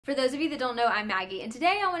For those of you that don't know, I'm Maggie, and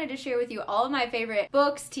today I wanted to share with you all of my favorite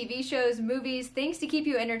books, TV shows, movies, things to keep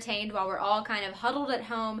you entertained while we're all kind of huddled at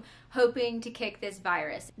home hoping to kick this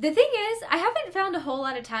virus. The thing is, I haven't found a whole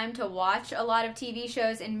lot of time to watch a lot of TV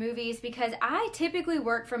shows and movies because I typically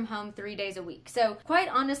work from home 3 days a week. So quite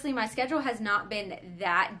honestly, my schedule has not been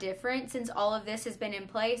that different since all of this has been in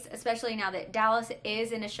place, especially now that Dallas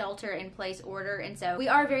is in a shelter-in-place order, and so we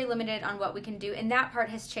are very limited on what we can do, and that part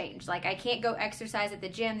has changed. Like, I can't go exercise at the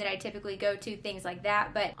gym that I typically go to, things like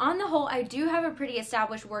that, but on the whole, I do have a pretty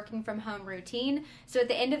established working from home routine. So at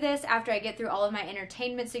the end of this, after I get through all of my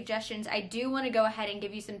entertainment suggestions, I do want to go ahead and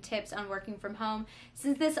give you some tips on working from home,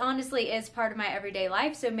 since this honestly is part of my everyday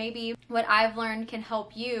life, so maybe what I've learned can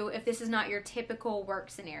help you if this is not your typical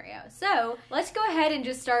work scenario. So let's go ahead and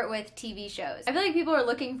just start with TV shows. I feel like people are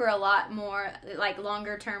looking for a lot more like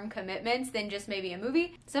longer term commitments than just maybe a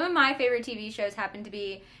movie. Some of my favorite TV shows happen to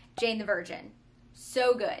be Jane the Virgin.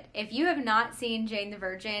 So good. If you have not seen Jane the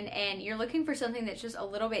Virgin and you're looking for something that's just a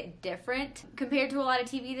little bit different compared to a lot of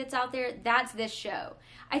TV that's out there, that's this show.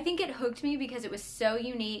 I think it hooked me because it was so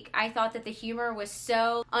unique. I thought that the humor was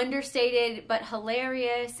so understated but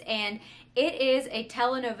hilarious, and it is a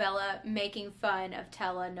telenovela making fun of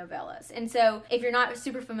telenovelas. And so if you're not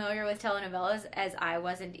super familiar with telenovelas, as I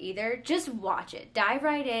wasn't either, just watch it. Dive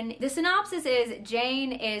right in. The synopsis is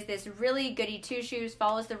Jane is this really goody two-shoes,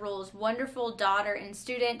 follows the rules, wonderful daughter and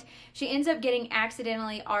student. She ends up getting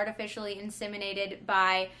accidentally artificially inseminated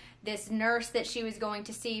by this nurse that she was going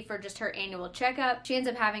to see for just her annual checkup. She ends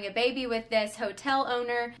up having a baby with this hotel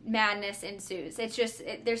owner. Madness ensues. It's just,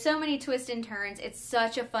 there's so many twists and turns. It's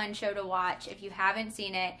such a fun show to watch. If you haven't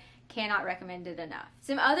seen it, cannot recommend it enough.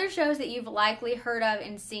 Some other shows that you've likely heard of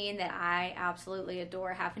and seen that I absolutely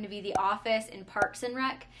adore happen to be The Office and Parks and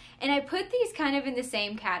Rec, and I put these kind of in the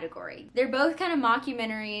same category. They're both kind of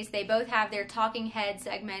mockumentaries. They both have their talking head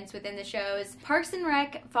segments within the shows. Parks and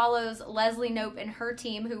Rec follows Leslie Knope and her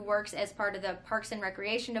team, who works as part of the Parks and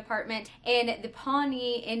Recreation Department in the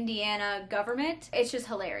Pawnee, Indiana government. It's just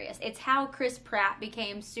hilarious. It's how Chris Pratt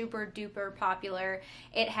became super duper popular.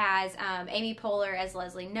 It has Amy Poehler as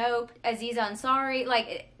Leslie Knope, Aziz Ansari.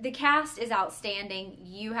 Like, the cast is outstanding.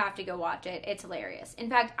 You have to go watch it. It's hilarious. In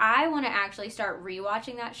fact, I want to actually start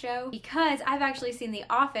rewatching that show because I've actually seen The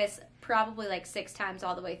Office probably like 6 times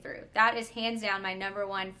all the way through. That is hands down my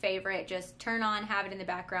 #1 favorite, just turn on, have it in the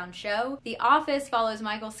background show. The Office follows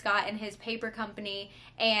Michael Scott and his paper company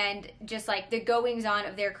and just like the goings on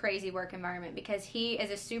of their crazy work environment, because he is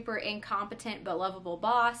a super incompetent but lovable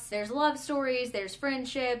boss. There's love stories, there's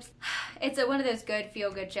friendships. It's one of those good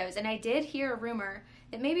feel-good shows. And I did hear a rumor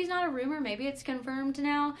that maybe it's not a rumor, maybe it's confirmed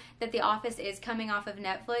now, that The Office is coming off of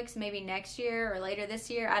Netflix maybe next year or later this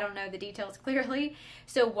year. I don't know the details clearly.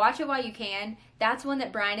 So watch it while you can. That's one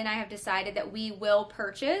that Brian and I have decided that we will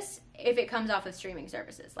purchase if it comes off of streaming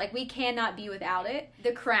services. Like, we cannot be without it.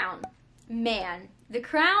 The Crown. Man, The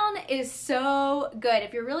Crown is so good.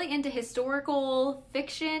 If you're really into historical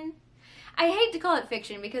fiction, I hate to call it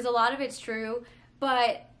fiction because a lot of it's true,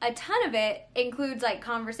 but a ton of it includes like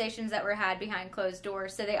conversations that were had behind closed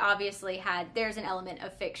doors, so they obviously there's an element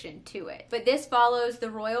of fiction to it. But this follows the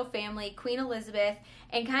royal family, Queen Elizabeth,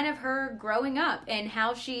 and kind of her growing up and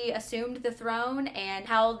how she assumed the throne and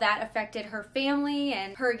how that affected her family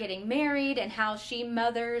and her getting married and how she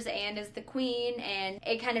mothers and is the queen, and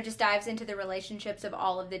it kind of just dives into the relationships of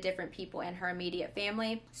all of the different people in her immediate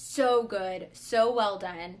family. So good, so well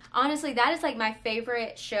done. Honestly, that is like my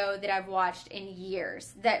favorite show that I've watched in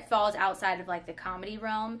years that falls outside of like the comedy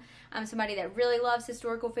realm. I'm somebody that really loves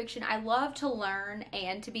historical fiction. I love to learn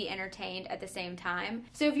and to be entertained at the same time.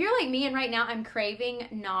 So if you're like me and right now I'm craving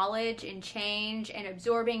knowledge and change and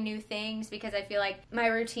absorbing new things because I feel like my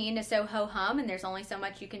routine is so ho-hum and there's only so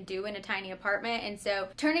much you can do in a tiny apartment, and so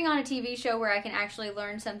turning on a TV show where I can actually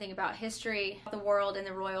learn something about history, the world, and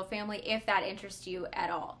the royal family, if that interests you at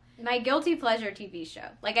all. My guilty pleasure TV show.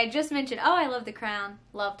 Like I just mentioned, I love The Crown,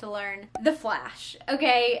 love to learn. The Flash.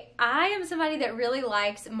 Okay, I am somebody that really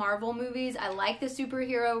likes Marvel movies. I like the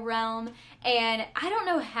superhero realm, and I don't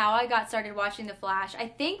know how I got started watching The Flash. I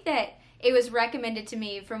think that it was recommended to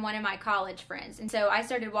me from one of my college friends, and so I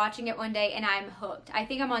started watching it one day and I'm hooked. I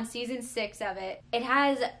think I'm on season 6 of it. It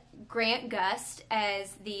has Grant Gust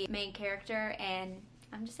as the main character, and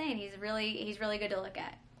I'm just saying he's really good to look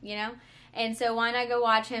at, you know? And so why not go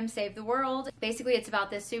watch him save the world? Basically, it's about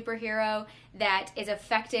this superhero that is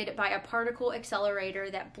affected by a particle accelerator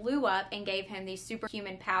that blew up and gave him these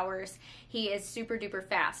superhuman powers. He is super duper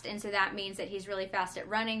fast, and so that means that he's really fast at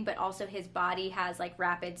running, but also his body has like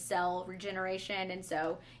rapid cell regeneration, and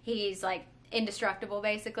so he's like indestructible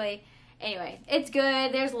basically. Anyway, it's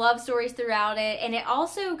good. There's love stories throughout it, and it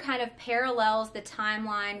also kind of parallels the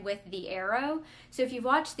timeline with The Arrow. So if you've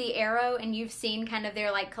watched The Arrow and you've seen kind of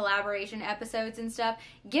their like collaboration episodes and stuff,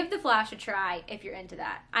 give The Flash a try if you're into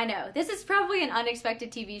that. I know, this is probably an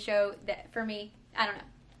unexpected TV show that for me, I don't know.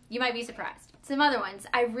 You might be surprised. Some other ones.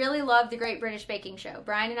 I really love The Great British Baking Show.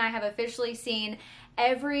 Brian and I have officially seen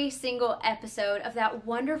every single episode of that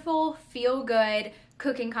wonderful, feel-good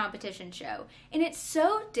cooking competition show. And it's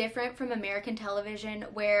so different from American television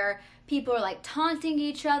where people are like taunting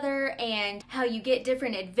each other and how you get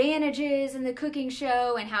different advantages in the cooking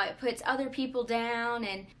show and how it puts other people down.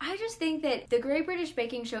 And I just think that the Great British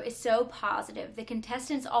Baking Show is so positive. The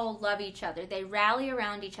contestants all love each other. They rally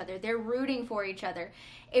around each other. They're rooting for each other.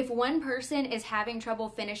 If one person is having trouble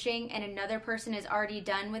finishing and another person is already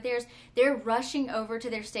done with theirs, they're rushing over to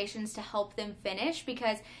their stations to help them finish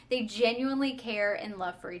because they genuinely care and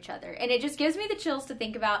love for each other. And it just gives me the chills to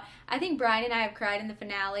think about. I think Brian and I have cried in the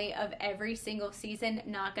finale of every single season,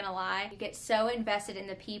 not gonna lie. You get so invested in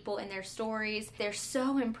the people and their stories. They're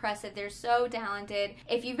so impressive. They're so talented.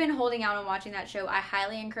 If you've been holding out on watching that show, I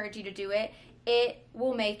highly encourage you to do it. It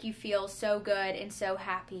will make you feel so good and so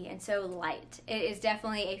happy and so light. It is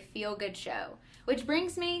definitely a feel-good show. Which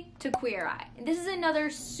brings me to Queer Eye. And this is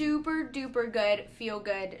another super duper good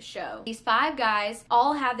feel-good show. These 5 guys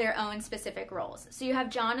all have their own specific roles. So you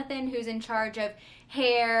have Jonathan, who's in charge of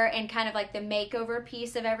hair and kind of like the makeover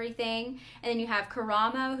piece of everything. And then you have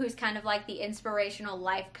Karamo, who's kind of like the inspirational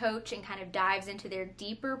life coach and kind of dives into their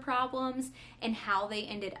deeper problems and how they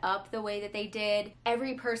ended up the way that they did.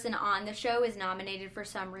 Every person on the show is nominated for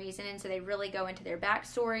some reason, and so they really go into their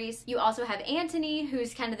backstories. You also have Anthony,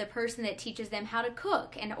 who's kind of the person that teaches them how to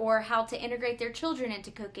cook and or how to integrate their children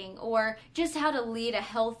into cooking or just how to lead a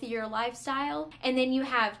healthier lifestyle. And then you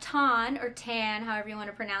have Tan, or Tan, however you want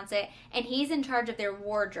to pronounce it, and he's in charge of their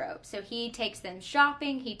wardrobe. So he takes them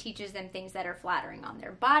shopping, he teaches them things that are flattering on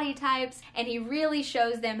their body types, and he really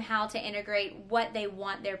shows them how to integrate what they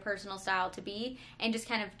want their personal style to be and just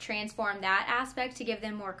kind of transform that aspect to give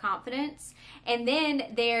them more confidence. And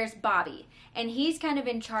then there's Bobby, and he's kind of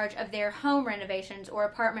in charge of their home renovations or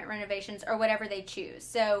apartment renovations or whatever they choose.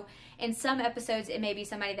 So in some episodes it may be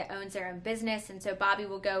somebody that owns their own business, and so Bobby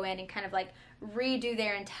will go in and kind of like redo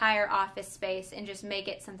their entire office space and just make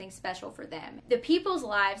it something special for them. The people's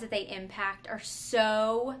lives that they impact are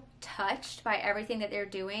so touched by everything that they're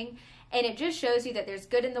doing, and it just shows you that there's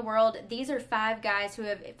good in the world. These are 5 guys who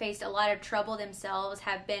have faced a lot of trouble themselves,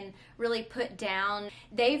 have been really put down.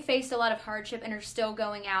 They've faced a lot of hardship and are still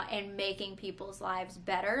going out and making people's lives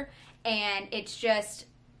better, and it's just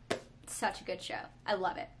such a good show. I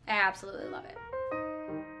love it. I absolutely love it.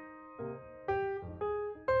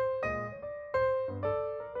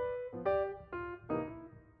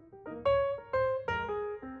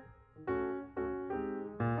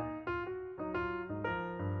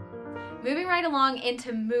 Moving right along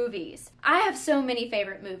into movies. I have so many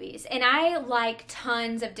favorite movies, and I like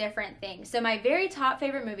tons of different things. So my very top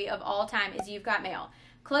favorite movie of all time is You've Got Mail.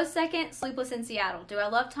 Close second, Sleepless in Seattle. Do I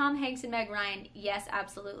love Tom Hanks and Meg Ryan? Yes,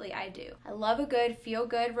 absolutely I do. I love a good,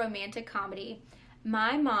 feel-good romantic comedy.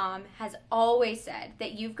 My mom has always said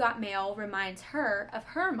that You've Got Mail reminds her of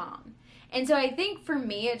her mom. And so I think for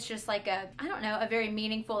me, it's just like a very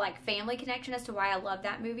meaningful like family connection as to why I love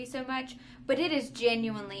that movie so much. But it is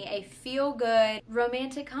genuinely a feel-good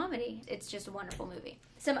romantic comedy. It's just a wonderful movie.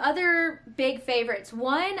 Some other big favorites.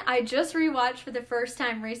 One I just rewatched for the first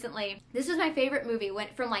time recently. This was my favorite movie.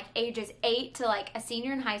 Went from like ages 8 to like a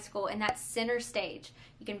senior in high school, and that's Center Stage.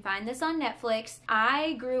 You can find this on Netflix.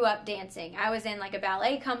 I grew up dancing. I was in like a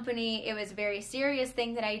ballet company. It was a very serious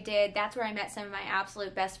thing that I did. That's where I met some of my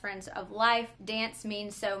absolute best friends of life. Dance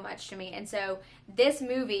means so much to me. And so this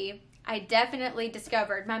movie, I definitely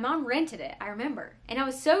discovered. My mom rented it, I remember. And I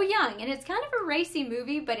was so young, and it's kind of a racy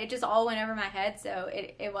movie, but it just all went over my head, so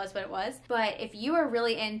it was what it was. But if you are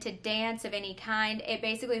really into dance of any kind, it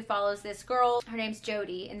basically follows this girl. Her name's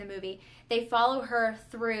Jodie in the movie. They follow her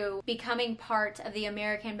through becoming part of the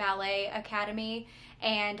American Ballet Academy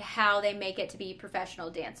and how they make it to be professional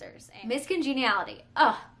dancers. And Miss Congeniality.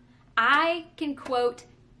 I can quote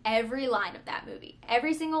every line of that movie.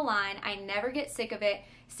 Every single line. I never get sick of it.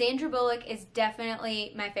 Sandra Bullock is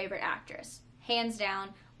definitely my favorite actress. Hands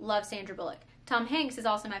down, love Sandra Bullock. Tom Hanks is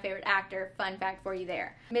also my favorite actor. Fun fact for you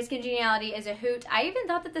there. Miss Congeniality is a hoot. I even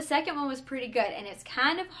thought that the second one was pretty good, and it's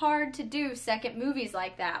kind of hard to do second movies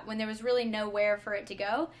like that when there was really nowhere for it to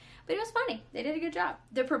go, but it was funny. They did a good job.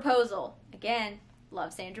 The Proposal. Again,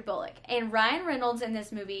 love Sandra Bullock. And Ryan Reynolds in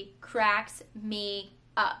this movie cracks me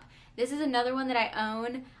up. This is another one that I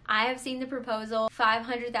own. I have seen The Proposal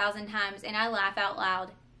 500,000 times, and I laugh out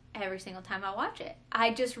loud every single time I watch it.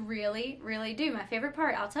 I just really, really do. My favorite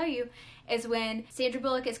part, I'll tell you, is when Sandra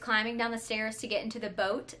Bullock is climbing down the stairs to get into the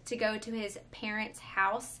boat to go to his parents'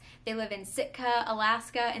 house. They live in Sitka,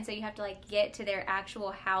 Alaska, and so you have to like get to their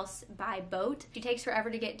actual house by boat. She takes forever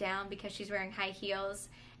to get down because she's wearing high heels,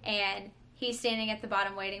 and he's standing at the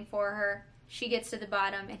bottom waiting for her. She gets to the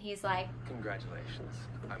bottom and he's like, "Congratulations,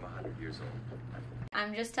 I'm 100 years old."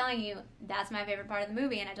 I'm just telling you, that's my favorite part of the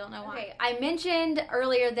movie, and I don't know why. Okay, I mentioned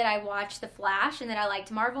earlier that I watched The Flash and that I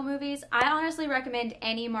liked Marvel movies. I honestly recommend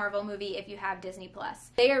any Marvel movie if you have Disney+.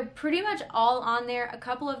 They are pretty much all on there. A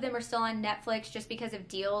couple of them are still on Netflix just because of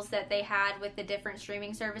deals that they had with the different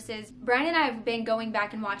streaming services. Brian and I have been going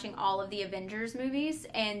back and watching all of the Avengers movies,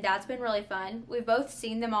 and that's been really fun. We've both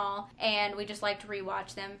seen them all, and we just like to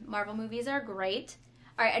rewatch them. Marvel movies are great.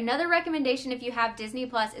 Alright, another recommendation if you have Disney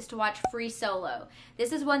Plus is to watch Free Solo.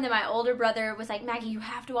 This is one that my older brother was like, "Maggie, you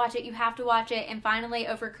have to watch it, you have to watch it." And finally,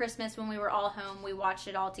 over Christmas when we were all home, we watched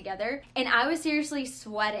it all together. And I was seriously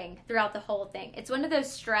sweating throughout the whole thing. It's one of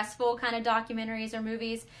those stressful kind of documentaries or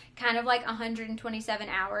movies, kind of like 127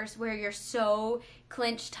 Hours, where you're so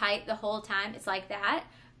clenched tight the whole time. It's like that,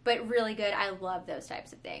 but really good. I love those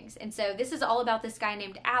types of things. And so this is all about this guy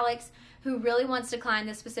named Alex who really wants to climb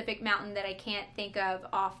this specific mountain that I can't think of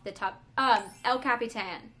off the top. El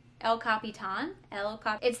Capitan.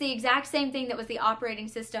 It's the exact same thing that was the operating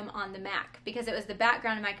system on the Mac because it was the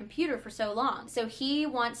background of my computer for so long. So he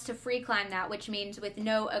wants to free climb that, which means with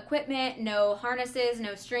no equipment, no harnesses,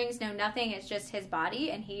 no strings, no nothing. It's just his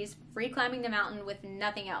body, and he's free climbing the mountain with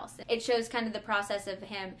nothing else. It shows kind of the process of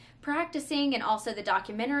him practicing and also the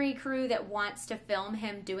documentary crew that wants to film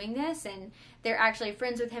him doing this, and they're actually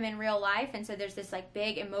friends with him in real life, and so there's this like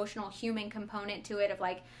big emotional human component to it of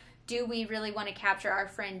like, do we really want to capture our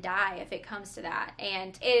friend die if it comes to that?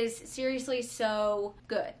 And it is seriously so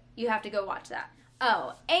good. You have to go watch that.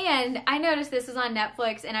 Oh, and I noticed this was on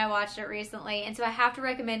Netflix and I watched it recently, and so I have to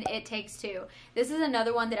recommend It Takes Two. This is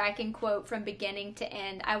another one that I can quote from beginning to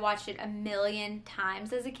end. I watched it a million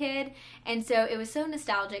times as a kid, and so it was so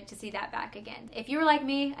nostalgic to see that back again. If you were like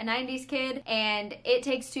me, a 90s kid, and It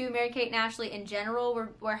Takes Two, Mary-Kate and Ashley in general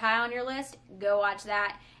were high on your list, go watch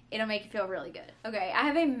that. It'll make you feel really good. Okay, I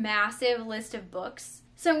have a massive list of books.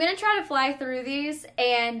 So I'm going to try to fly through these,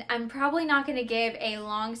 and I'm probably not going to give a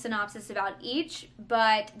long synopsis about each,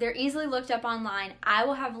 but they're easily looked up online. I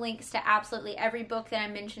will have links to absolutely every book that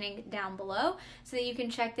I'm mentioning down below so that you can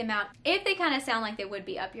check them out if they kind of sound like they would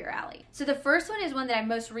be up your alley. So the first one is one that I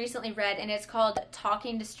most recently read, and it's called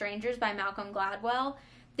Talking to Strangers by Malcolm Gladwell.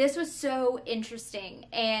 This was so interesting,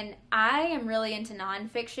 and I am really into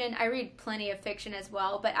nonfiction. I read plenty of fiction as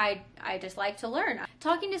well, but I just like to learn.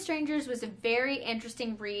 Talking to Strangers was a very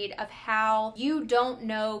interesting read of how you don't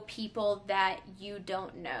know people that you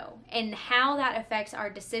don't know, and how that affects our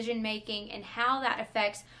decision making, and how that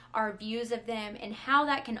affects our views of them, and how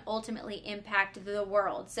that can ultimately impact the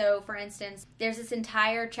world. So for instance, there's this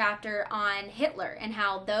entire chapter on Hitler and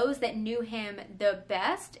how those that knew him the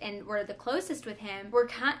best and were the closest with him were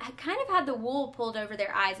kind of had the wool pulled over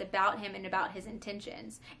their eyes about him and about his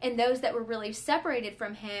intentions. And those that were really separated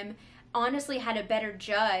from him honestly had a better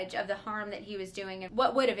judge of the harm that he was doing and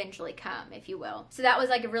what would eventually come, if you will. So that was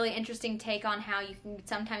like a really interesting take on how you can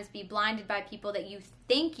sometimes be blinded by people that you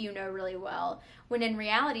think you know really well, when in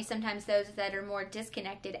reality sometimes those that are more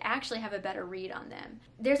disconnected actually have a better read on them.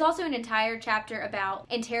 There's also an entire chapter about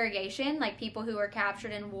interrogation, like people who are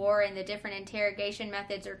captured in war and the different interrogation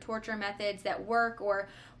methods or torture methods that work, or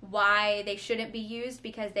why they shouldn't be used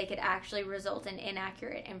because they could actually result in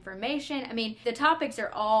inaccurate information. I mean, the topics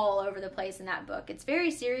are all over the place in that book. It's very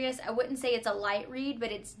serious. I wouldn't say it's a light read,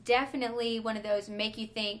 but it's definitely one of those make you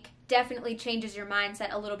think, definitely changes your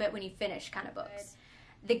mindset a little bit when you finish kind of books.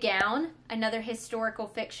 The Gown, another historical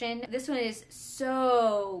fiction. This one is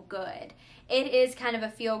so good. It is kind of a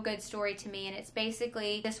feel-good story to me, and it's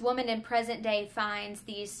basically this woman in present day finds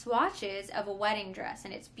these swatches of a wedding dress,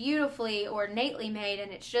 and it's beautifully ornately made,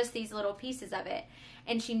 and it's just these little pieces of it.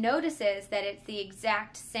 And she notices that it's the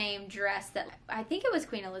exact same dress that, I think it was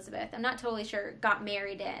Queen Elizabeth, I'm not totally sure, got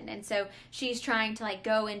married in. And so she's trying to like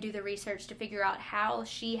go and do the research to figure out how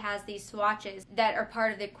she has these swatches that are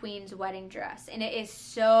part of the Queen's wedding dress. And it is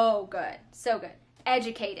so good, so good.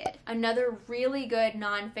 Educated, another really good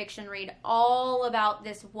nonfiction read all about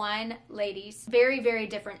this one lady's very, very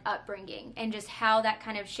different upbringing and just how that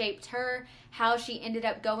kind of shaped her, how she ended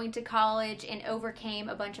up going to college and overcame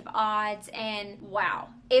a bunch of odds. And wow,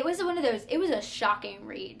 it was one of those, it was a shocking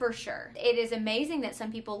read for sure. It is amazing that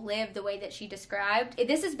some people live the way that she described.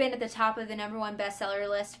 This has been at the top of the #1 bestseller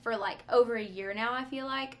list for like over a year now, I feel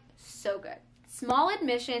like. So good. Small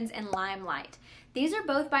Admissions and Limelight. These are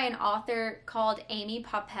both by an author called Amy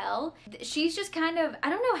Poppel. She's just kind of, I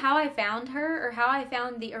don't know how I found her or how I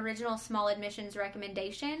found the original Small Admissions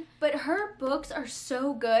recommendation, but her books are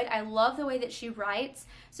so good. I love the way that she writes.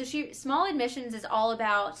 So Small Admissions is all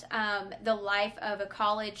about the life of a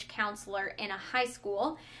college counselor in a high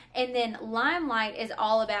school. And then Limelight is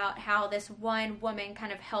all about how this one woman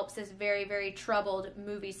kind of helps this very, very troubled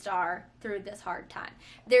movie star through this hard time.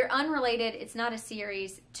 They're unrelated. It's not a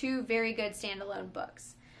series. Two very good standalone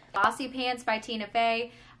books. Bossy Pants by Tina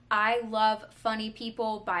Fey. I love funny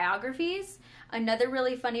people biographies. Another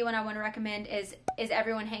really funny one I want to recommend is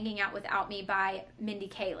Everyone Hanging Out Without Me by Mindy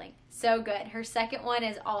Kaling. So good. Her second one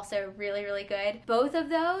is also really, really good. Both of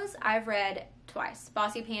those I've read twice.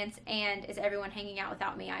 Bossy Pants and Is Everyone Hanging Out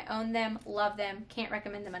Without Me. I own them, love them, can't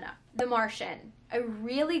recommend them enough. The Martian. A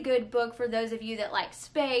really good book for those of you that like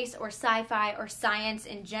space or sci-fi or science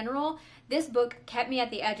in general. This book kept me at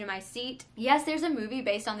the edge of my seat. Yes, there's a movie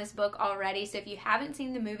based on this book already, so if you haven't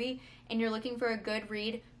seen the movie and you're looking for a good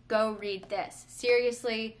read, go read this.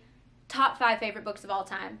 Seriously, top 5 favorite books of all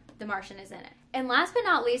time. The Martian is in it. And last but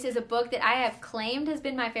not least is a book that I have claimed has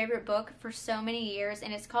been my favorite book for so many years,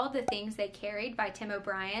 and it's called The Things They Carried by Tim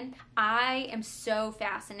O'Brien. I am so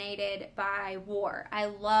fascinated by war. I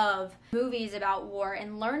love movies about war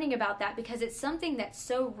and learning about that because it's something that's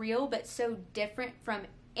so real but so different from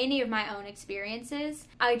any of my own experiences.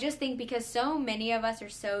 I just think because so many of us are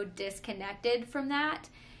so disconnected from that,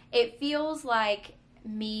 it feels like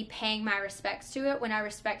me paying my respects to it when I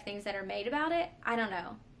respect things that are made about it. I don't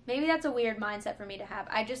know. Maybe that's a weird mindset for me to have.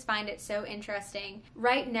 I just find it so interesting.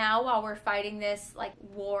 Right now, while we're fighting this like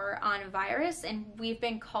war on a virus, and we've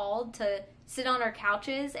been called to sit on our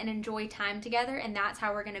couches and enjoy time together, and that's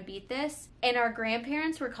how we're going to beat this. And our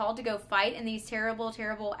grandparents were called to go fight in these terrible,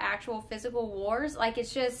 terrible actual physical wars. Like,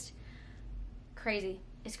 it's just crazy.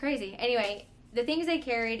 It's crazy. Anyway, The Things They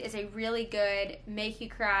Carried is a really good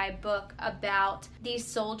make-you-cry book about these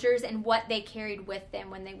soldiers and what they carried with them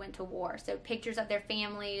when they went to war. So pictures of their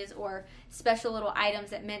families or special little items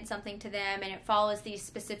that meant something to them, and it follows these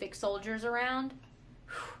specific soldiers around.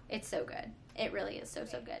 It's so good. It really is so,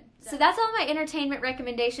 so good. So that's all my entertainment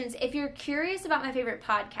recommendations. If you're curious about my favorite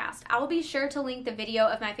podcast, I will be sure to link the video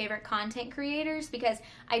of my favorite content creators because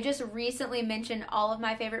I just recently mentioned all of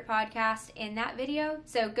my favorite podcasts in that video.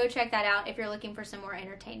 So go check that out if you're looking for some more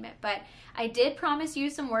entertainment. But I did promise you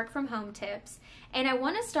some work from home tips. And I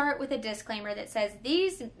want to start with a disclaimer that says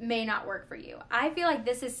these may not work for you. I feel like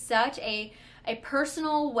this is such a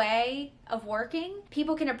personal way of working.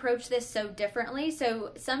 People can approach this so differently.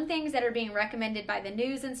 So some things that are being recommended by the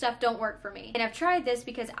news and stuff don't work for me. And I've tried this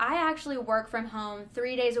because I actually work from home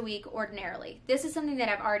 3 days a week ordinarily. This is something that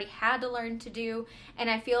I've already had to learn to do, and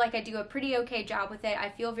I feel like I do a pretty okay job with it. I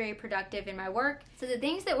feel very productive in my work. So the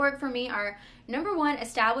things that work for me are, number one,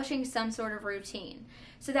 establishing some sort of routine.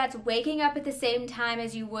 So that's waking up at the same time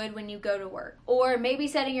as you would when you go to work. Or maybe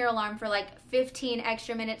setting your alarm for like 15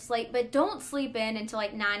 extra minutes late, but don't sleep in until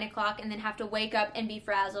like 9 o'clock and then have to wake up and be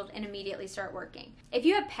frazzled and immediately start working. If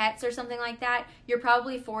you have pets or something like that, you're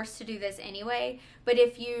probably forced to do this anyway. But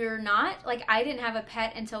if you're not, like I didn't have a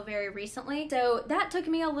pet until very recently, so that took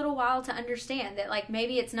me a little while to understand that like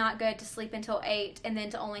maybe it's not good to sleep until 8 and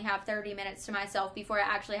then to only have 30 minutes to myself before I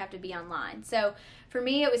actually have to be online. So for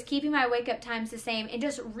me, it was keeping my wake up times the same and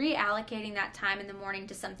just reallocating that time in the morning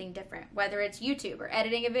to something different, whether it's YouTube or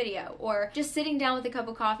editing a video or just sitting down with a cup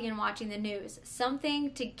of coffee and watching the news.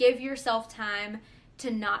 Something to give yourself time to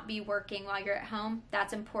not be working while you're at home.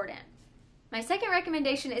 That's important. My second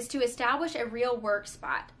recommendation is to establish a real work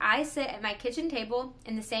spot. I sit at my kitchen table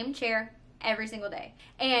in the same chair every single day.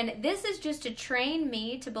 And this is just to train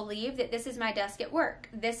me to believe that this is my desk at work.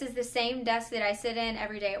 This is the same desk that I sit in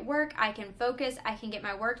every day at work. I can focus, I can get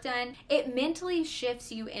my work done. It mentally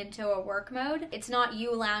shifts you into a work mode. It's not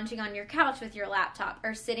you lounging on your couch with your laptop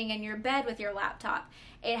or sitting in your bed with your laptop.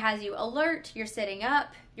 It has you alert, you're sitting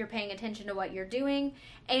up, you're paying attention to what you're doing,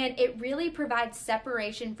 and it really provides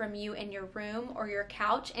separation from you in your room or your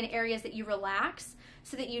couch in areas that you relax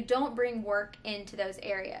so that you don't bring work into those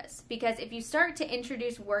areas. Because if you start to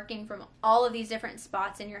introduce working from all of these different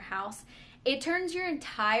spots in your house, it turns your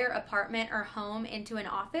entire apartment or home into an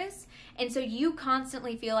office, and so you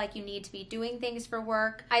constantly feel like you need to be doing things for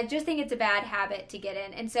work. I just think it's a bad habit to get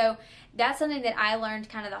in, and so that's something that I learned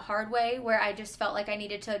kind of the hard way, where I just felt like I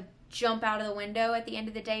needed to jump out of the window at the end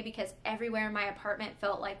of the day because everywhere in my apartment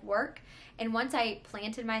felt like work. And once I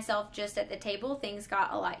planted myself just at the table, things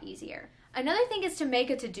got a lot easier. Another thing is to make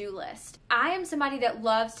a to-do list. I am somebody that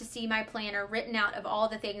loves to see my planner written out of all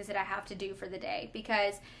the things that I have to do for the day,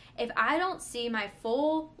 because if I don't see my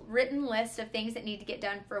full written list of things that need to get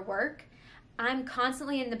done for work, I'm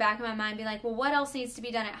constantly in the back of my mind being like, well, what else needs to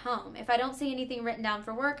be done at home? If I don't see anything written down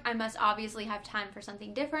for work, I must obviously have time for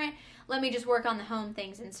something different. Let me just work on the home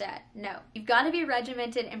things instead. No, you've got to be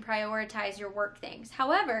regimented and prioritize your work things.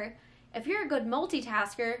 However, if you're a good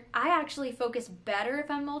multitasker, I actually focus better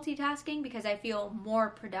if I'm multitasking because I feel more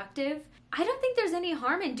productive. I don't think there's any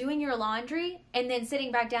harm in doing your laundry and then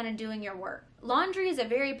sitting back down and doing your work. Laundry is a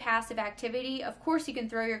very passive activity. Of course, you can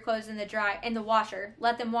throw your clothes in the washer,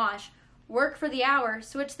 let them wash, work for the hour,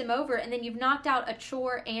 switch them over, and then you've knocked out a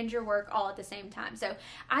chore and your work all at the same time. So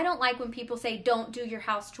I don't like when people say don't do your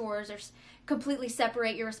house chores or completely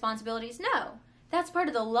separate your responsibilities. No, that's part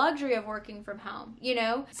of the luxury of working from home, you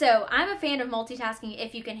know? So I'm a fan of multitasking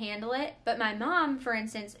if you can handle it, but my mom, for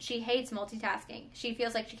instance, she hates multitasking. She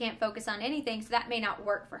feels like she can't focus on anything, so that may not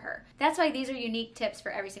work for her. That's why these are unique tips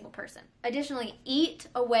for every single person. Additionally, eat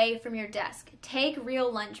away from your desk. Take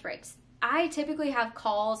real lunch breaks. I typically have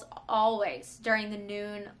calls always during the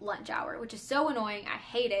noon lunch hour, which is so annoying. I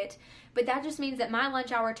hate it. But that just means that my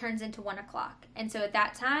lunch hour turns into 1 o'clock. And so at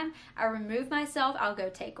that time, I remove myself. I'll go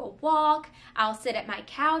take a walk. I'll sit at my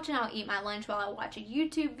couch and I'll eat my lunch while I watch a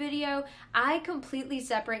YouTube video. I completely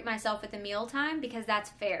separate myself at the mealtime because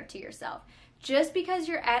that's fair to yourself. Just because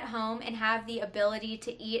you're at home and have the ability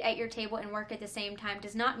to eat at your table and work at the same time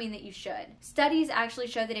does not mean that you should. Studies actually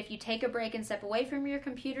show that if you take a break and step away from your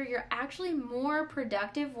computer, you're actually more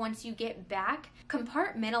productive once you get back.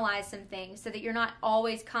 Compartmentalize some things so that you're not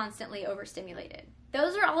always constantly overstimulated.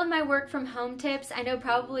 Those are all of my work from home tips. I know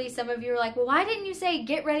probably some of you are like, well, why didn't you say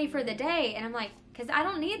get ready for the day? And I'm like, because I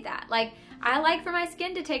don't need that. Like, I like for my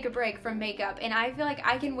skin to take a break from makeup, and I feel like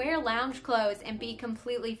I can wear lounge clothes and be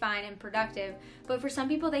completely fine and productive, but for some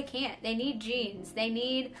people they can't. They need jeans, they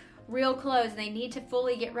need real clothes, they need to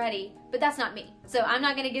fully get ready, but that's not me. So I'm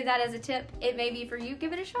not going to give that as a tip. It may be for you.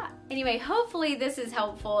 Give it a shot. Anyway, hopefully this is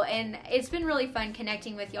helpful, and it's been really fun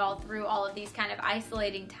connecting with y'all through all of these kind of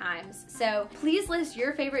isolating times. So please list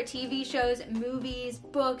your favorite TV shows, movies,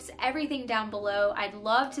 books, everything down below. I'd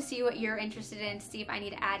love to see what you're interested in, to see if I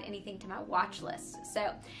need to add anything to my watch list.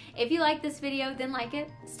 So if you like this video, then like it,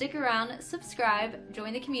 stick around, subscribe,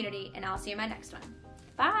 join the community, and I'll see you in my next one.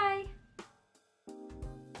 Bye!